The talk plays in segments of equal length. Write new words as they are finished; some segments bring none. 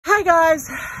Hi guys,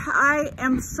 I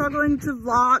am struggling to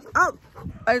vlog. Oh,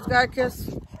 I just got to kiss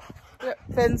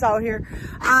Finn's out here.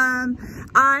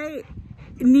 I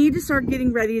need to start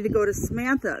getting ready to go to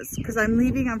Samantha's because I'm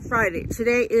leaving on Friday.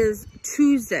 Today is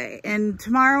Tuesday and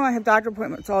tomorrow I have doctor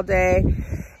appointments all day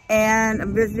and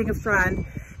I'm visiting a friend.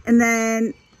 And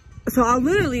then, so I'll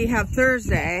literally have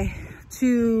Thursday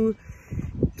to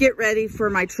get ready for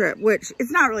my trip, which it's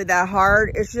not really that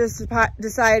hard. It's just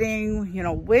deciding, you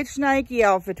know, which Nike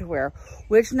outfit to wear,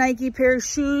 which Nike pair of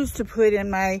shoes to put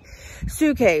in my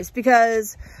suitcase,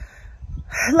 because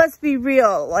let's be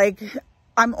real, like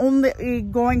I'm only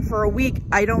going for a week.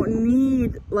 I don't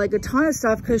need like a ton of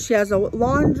stuff because she has a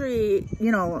laundry,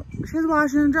 you know, she has a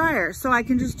washer and dryer, so I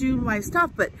can just do my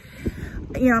stuff. But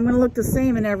you know, I'm gonna look the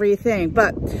same and everything.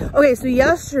 But okay, so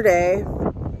yesterday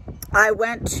I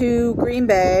went to Green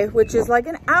Bay, which is like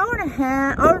an hour and a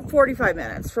half, or 45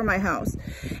 minutes from my house.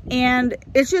 And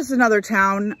it's just another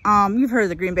town. You've heard of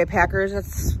the Green Bay Packers.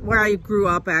 That's where I grew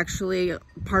up, actually,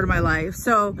 part of my life.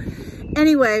 So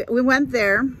anyway, we went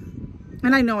there,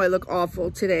 and I know I look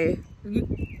awful today.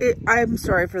 I'm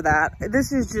sorry for that.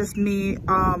 This is just me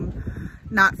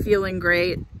not feeling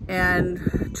great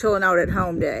and chilling out at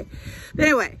home day. But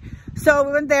anyway, so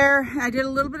we went there, I did a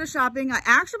little bit of shopping. I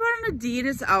actually bought an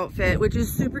Adidas outfit, which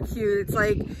is super cute. It's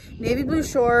like navy blue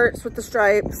shorts with the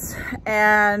stripes,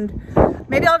 and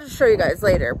maybe I'll just show you guys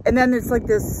later. And then it's like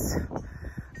this,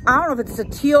 I don't know if it's a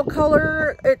teal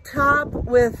color at top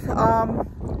with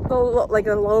like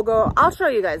a logo. I'll show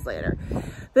you guys later.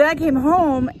 Then I came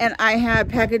home and I had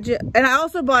packages, and I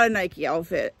also bought a Nike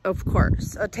outfit, of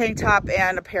course, a tank top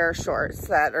and a pair of shorts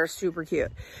that are super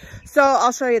cute. So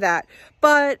I'll show you that.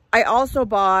 But I also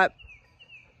bought,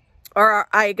 or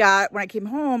I got, when I came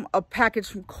home, a package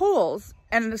from Kohl's.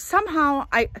 And somehow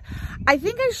I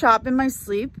think I shop in my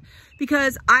sleep,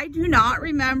 because I do not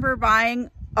remember buying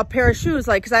a pair of shoes,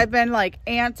 like, because I've been like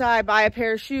anti-buy a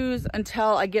pair of shoes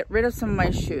until I get rid of some of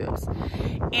my shoes.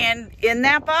 And in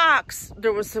that box,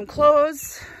 there was some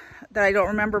clothes that I don't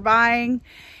remember buying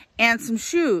and some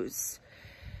shoes.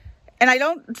 And I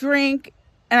don't drink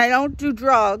and I don't do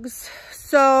drugs,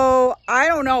 so I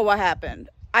don't know what happened.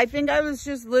 I think I was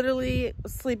just literally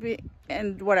sleeping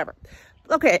and whatever.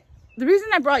 Okay, the reason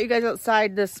I brought you guys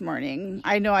outside this morning,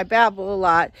 I know I babble a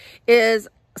lot, is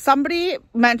somebody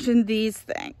mentioned these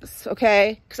things,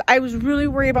 okay? Because I was really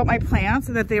worried about my plants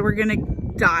and that they were gonna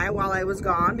die while I was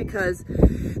gone, because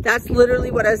that's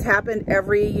literally what has happened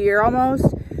every year almost.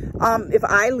 If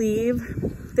I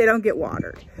leave, they don't get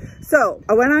watered. So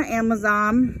I went on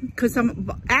Amazon, because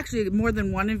actually more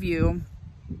than one of you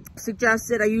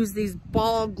suggested I use these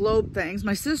ball globe things.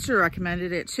 My sister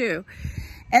recommended it too.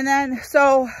 And then,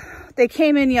 so they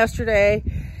came in yesterday,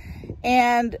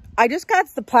 and I just got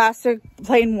the plastic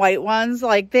plain white ones.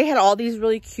 Like, they had all these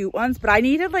really cute ones, but I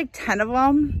needed like 10 of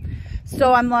them.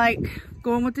 So I'm like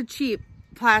going with the cheap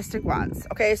plastic ones.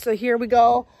 Okay, so here we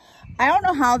go. I don't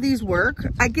know how these work.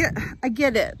 I get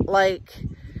it. Like,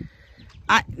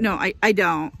 I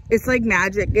don't. It's like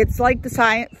magic. It's like the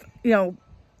science, you know,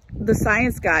 the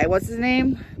science guy. What's his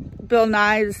name? Bill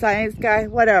Nye, the science guy,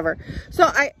 whatever. So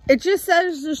it just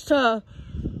says just to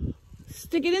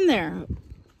stick it in there.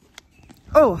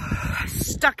 Oh, I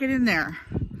stuck it in there.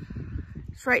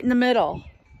 It's right in the middle.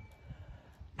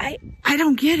 I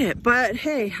don't get it, but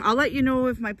hey, I'll let you know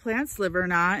if my plants live or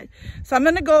not. So I'm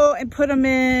gonna go and put them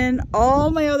in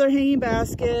all my other hanging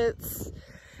baskets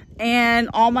and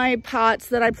all my pots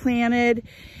that I planted.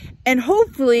 And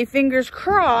hopefully, fingers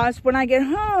crossed, when I get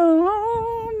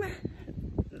home,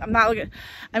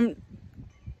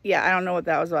 yeah, I don't know what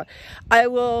that was about. I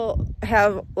will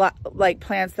have like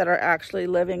plants that are actually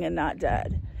living and not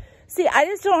dead. See, I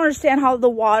just don't understand how the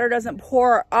water doesn't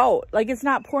pour out. Like, it's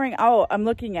not pouring out. I'm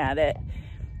looking at it.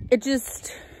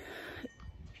 It's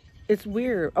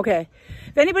weird. Okay.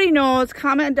 If anybody knows,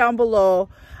 comment down below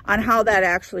on how that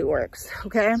actually works.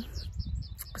 Okay.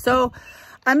 So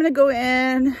I'm going to go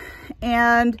in,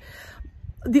 and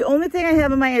the only thing I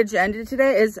have on my agenda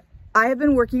today is I have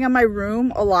been working on my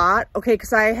room a lot, okay,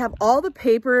 because I have all the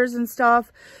papers and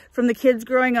stuff from the kids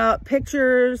growing up,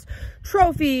 pictures,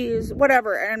 trophies,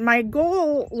 whatever. And my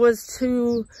goal was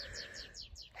to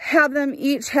have them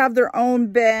each have their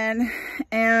own bin,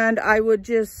 and I would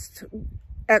just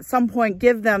at some point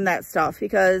give them that stuff,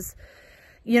 because,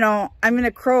 you know, I'm going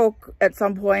to croak at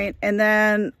some point, and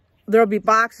then there'll be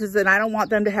boxes, and I don't want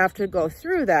them to have to go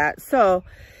through that. So,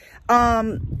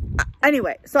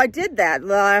 anyway, so I did that the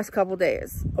last couple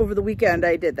days. Over the weekend,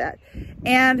 I did that.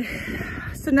 And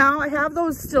so now I have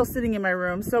those still sitting in my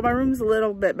room. So my room's a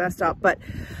little bit messed up, but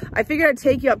I figured I'd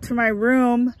take you up to my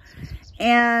room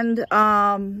and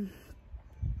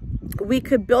we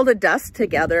could build a desk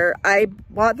together. I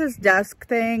bought this desk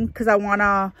thing because I want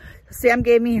to, Sam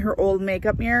gave me her old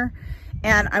makeup mirror,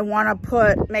 and I want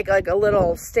to make like a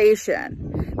little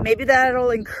station. Maybe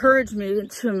that'll encourage me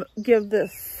to give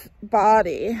this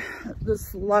body,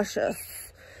 this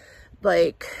luscious,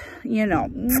 like, you know,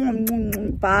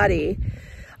 body,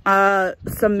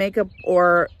 some makeup,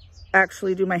 or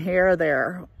actually do my hair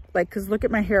there. Like, cause look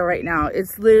at my hair right now.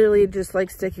 It's literally just like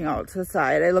sticking out to the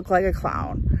side. I look like a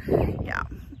clown. Yeah.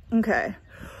 Okay.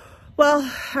 Well,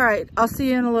 all right. I'll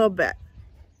see you in a little bit.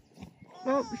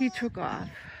 Well, he took off.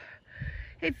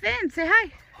 Hey, Finn, say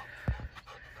hi.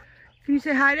 Can you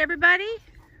say hi to everybody?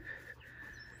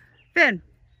 Finn.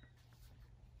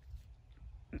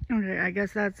 Okay, I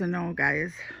guess that's a no,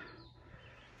 guys.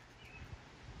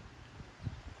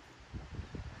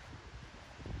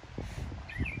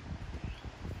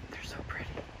 They're so pretty.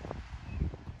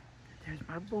 There's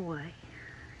my boy.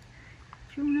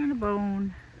 Chewing on a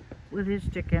bone with his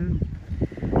chicken.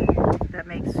 That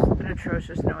makes an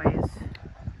atrocious noise.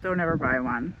 Don't ever buy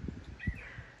one.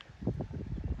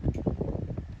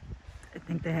 I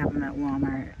think they have them at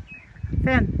Walmart.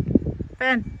 Finn.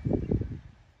 Finn.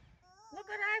 Look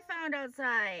what I found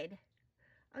outside.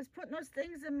 I was putting those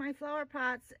things in my flower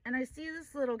pots, and I see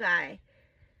this little guy.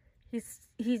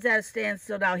 He's at a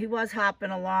standstill now. He was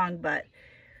hopping along, but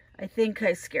I think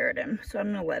I scared him, so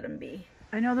I'm gonna let him be.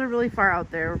 I know they're really far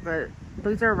out there, but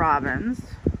these are robins.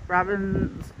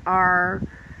 Robins are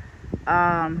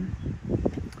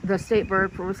the state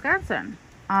bird for Wisconsin.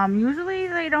 Usually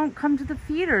they don't come to the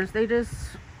feeders. They just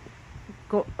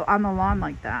go on the lawn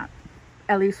like that.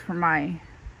 At least for me.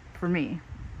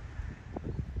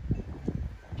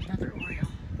 Another Oreo.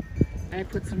 I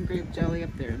put some grape jelly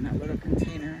up there in that little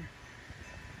container.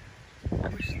 I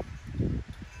wish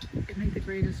it made the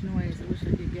greatest noise. I wish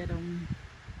I could get them.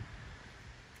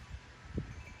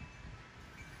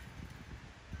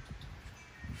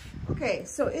 Okay,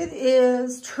 so it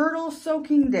is turtle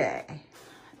soaking day.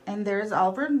 And there's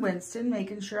Oliver and Winston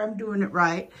making sure I'm doing it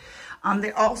right.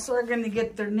 They also are going to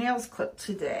get their nails clipped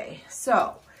today.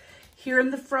 So here in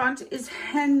the front is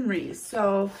Henry.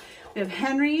 So we have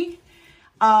Henry,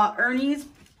 Ernie's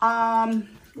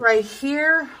right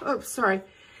here. Oops, sorry.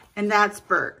 And that's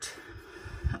Bert.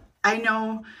 I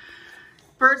know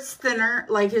Bert's thinner,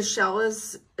 like his shell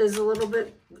is a little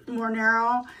bit more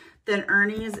narrow than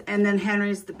Ernie's, and then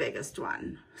Henry's the biggest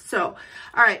one. So,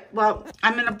 all right, well,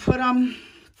 I'm gonna put them,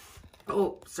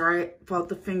 oh, sorry about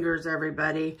the fingers,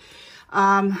 everybody.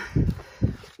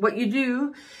 What you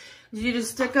do is you just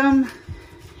stick them,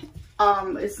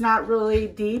 it's not really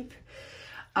deep,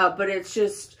 but it's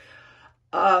just,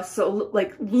 so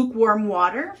like lukewarm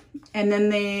water, and then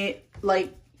they,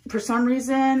 like, for some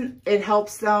reason, it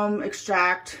helps them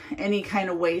extract any kind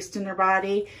of waste in their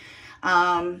body.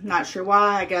 Not sure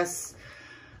why. I guess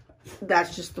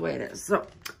that's just the way it is. So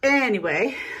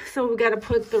anyway, so we got to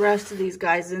put the rest of these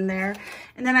guys in there,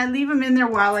 and then I leave them in there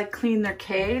while I clean their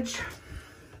cage.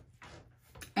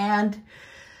 And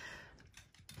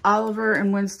Oliver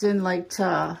and Winston like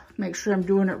to make sure I'm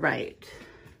doing it right.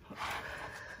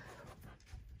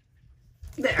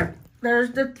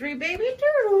 There's the 3 baby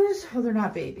turtles. Oh, they're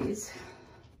not babies.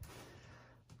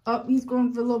 Oh, he's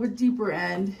going for a little bit deeper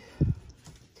end.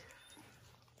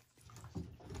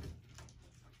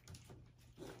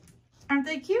 Aren't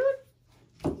they cute?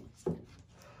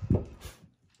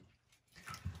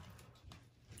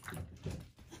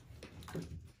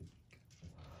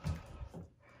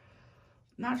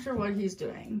 Not sure what he's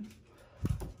doing.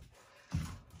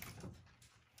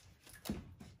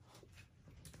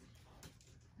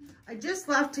 I just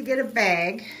left to get a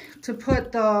bag to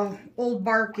put the old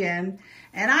bark in,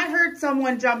 and I heard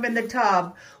someone jump in the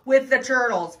tub with the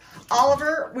turtles.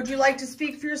 Oliver, would you like to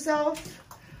speak for yourself?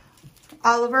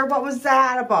 Oliver, what was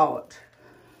that about?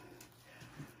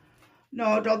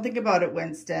 No, don't think about it,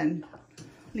 Winston.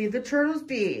 Leave the turtles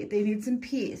be. They need some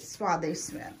peace while they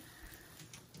swim.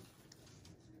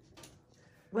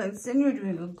 Winston, you're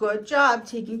doing a good job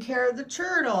taking care of the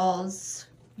turtles.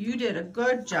 You did a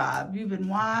good job. You've been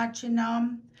watching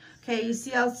them. Okay, you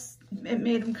see how it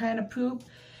made them kind of poop?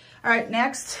 All right,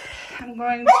 next, I'm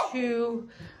going to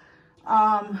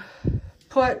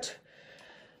put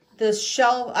this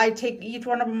shell. I take each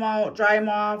one of them out, dry them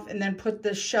off, and then put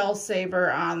the shell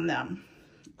saver on them.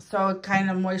 So it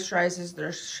kind of moisturizes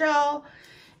their shell.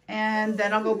 And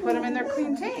then I'll go put them in their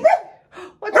clean tank.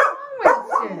 What's wrong,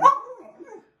 Winston?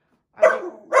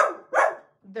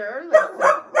 They're listening.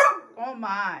 Oh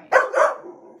my.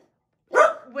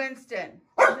 Winston,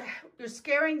 you're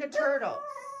scaring the turtles.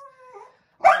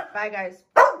 All right, bye guys.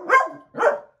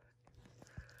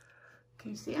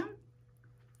 Can you see them?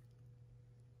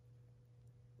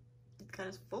 got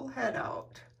his full head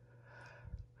out.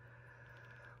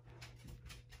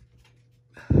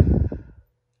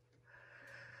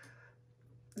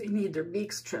 They need their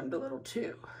beaks trimmed a little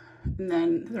too. And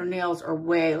then their nails are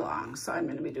way long, so I'm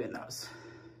gonna be doing those.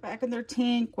 Back in their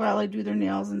tank while I do their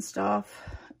nails and stuff.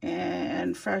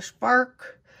 And fresh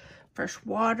bark, fresh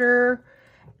water,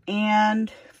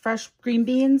 and fresh green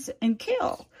beans and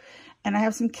kale. And I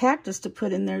have some cactus to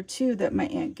put in there too that my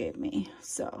aunt gave me.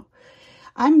 So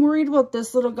I'm worried about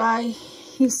this little guy.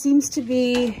 He seems to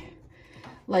be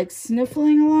like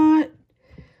sniffling a lot.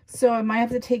 So I might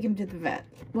have to take him to the vet.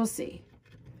 We'll see.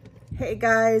 Hey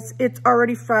guys, it's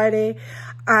already Friday.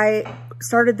 I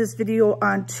started this video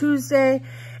on Tuesday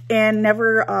and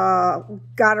never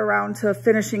got around to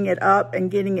finishing it up and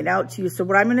getting it out to you. So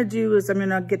what I'm gonna do is I'm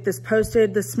gonna get this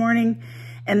posted this morning,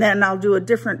 and then I'll do a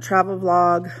different travel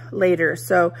vlog later.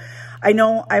 So I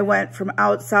know I went from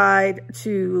outside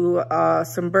to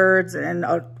some birds and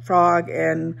a frog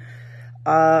and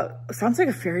sounds like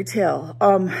a fairy tale.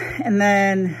 And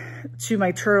then to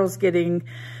my turtles getting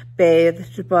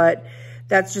bathed, but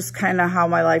that's just kind of how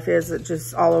my life is. It's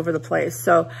just all over the place.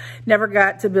 So never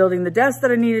got to building the desk that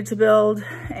I needed to build.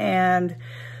 And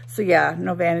so yeah,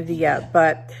 no vanity yet,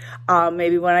 but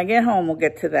maybe when I get home, we'll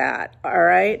get to that. All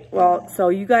right. Well, so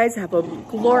you guys have a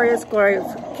glorious,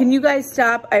 can you guys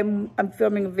stop? I'm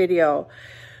filming a video.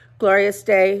 Glorious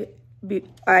day.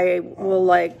 I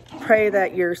will pray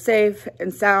that you're safe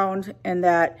and sound, and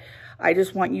that I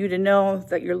just want you to know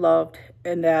that you're loved,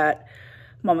 and that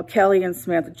Mama Kelly and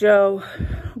Samantha Joe,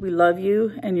 we love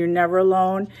you, and you're never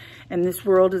alone, and this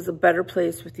world is a better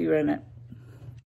place with you in it.